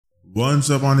Once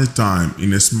upon a time,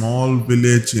 in a small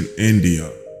village in India,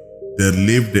 there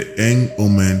lived a young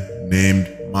woman named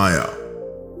Maya.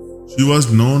 She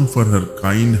was known for her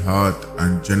kind heart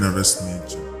and generous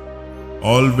nature,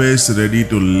 always ready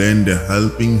to lend a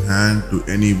helping hand to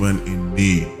anyone in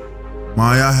need.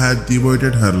 Maya had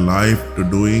devoted her life to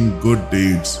doing good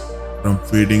deeds, from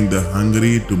feeding the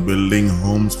hungry to building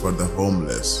homes for the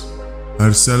homeless.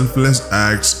 Her selfless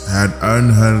acts had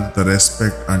earned her the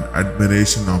respect and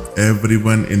admiration of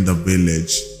everyone in the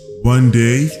village. One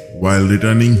day, while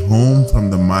returning home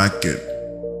from the market,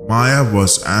 Maya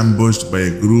was ambushed by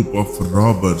a group of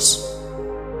robbers.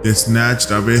 They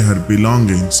snatched away her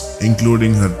belongings,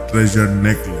 including her treasured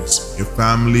necklace, a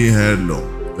family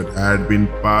heirloom that had been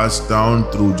passed down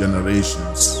through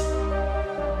generations.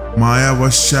 Maya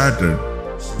was shattered.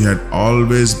 She had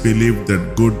always believed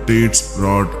that good deeds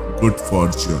brought good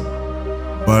fortune,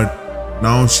 but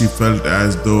now she felt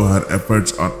as though her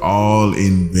efforts are all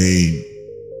in vain.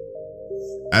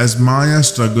 As Maya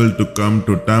struggled to come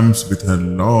to terms with her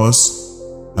loss,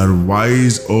 her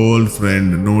wise old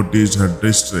friend noticed her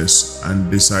distress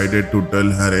and decided to tell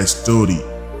her a story.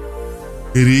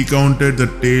 He recounted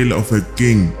the tale of a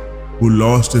king who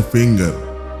lost a finger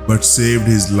but saved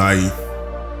his life.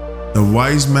 The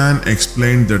wise man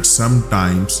explained that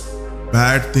sometimes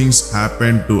bad things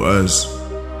happen to us,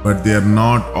 but they are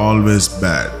not always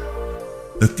bad.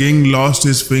 The king lost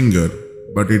his finger,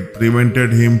 but it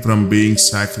prevented him from being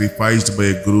sacrificed by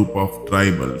a group of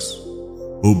tribals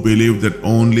who believed that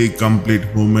only complete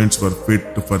humans were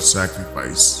fit for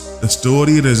sacrifice. The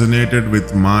story resonated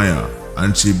with Maya,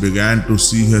 and she began to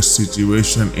see her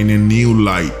situation in a new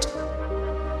light.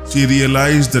 She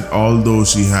realized that although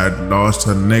she had lost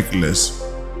her necklace,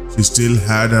 she still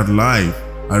had her life,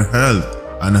 her health,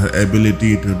 and her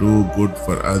ability to do good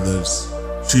for others.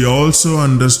 She also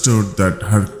understood that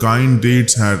her kind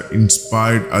deeds had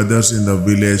inspired others in the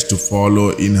village to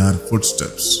follow in her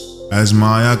footsteps. As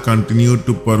Maya continued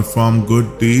to perform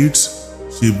good deeds,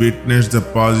 she witnessed the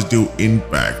positive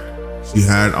impact she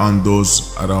had on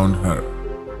those around her.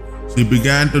 She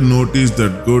began to notice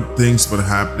that good things were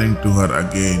happening to her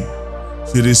again.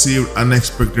 She received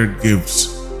unexpected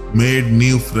gifts, made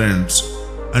new friends,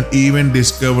 and even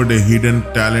discovered a hidden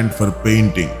talent for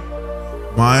painting.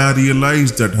 Maya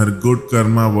realized that her good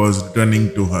karma was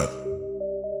returning to her.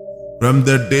 From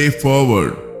that day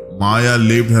forward, Maya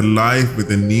lived her life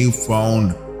with a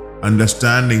newfound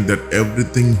understanding that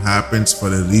everything happens for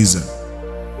a reason,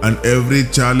 and every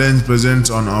challenge presents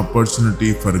an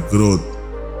opportunity for growth.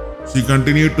 She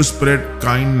continued to spread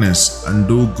kindness and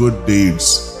do good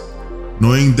deeds,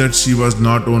 knowing that she was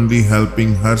not only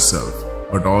helping herself,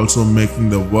 but also making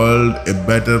the world a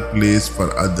better place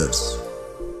for others.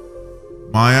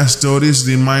 Maya's stories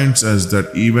reminds us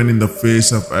that even in the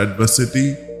face of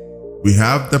adversity, we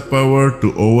have the power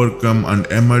to overcome and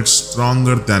emerge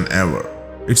stronger than ever.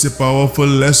 It's a powerful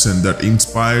lesson that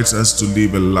inspires us to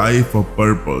live a life of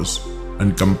purpose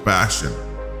and compassion,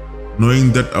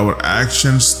 knowing that our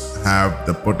actions have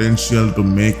the potential to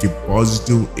make a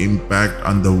positive impact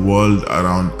on the world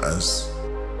around us.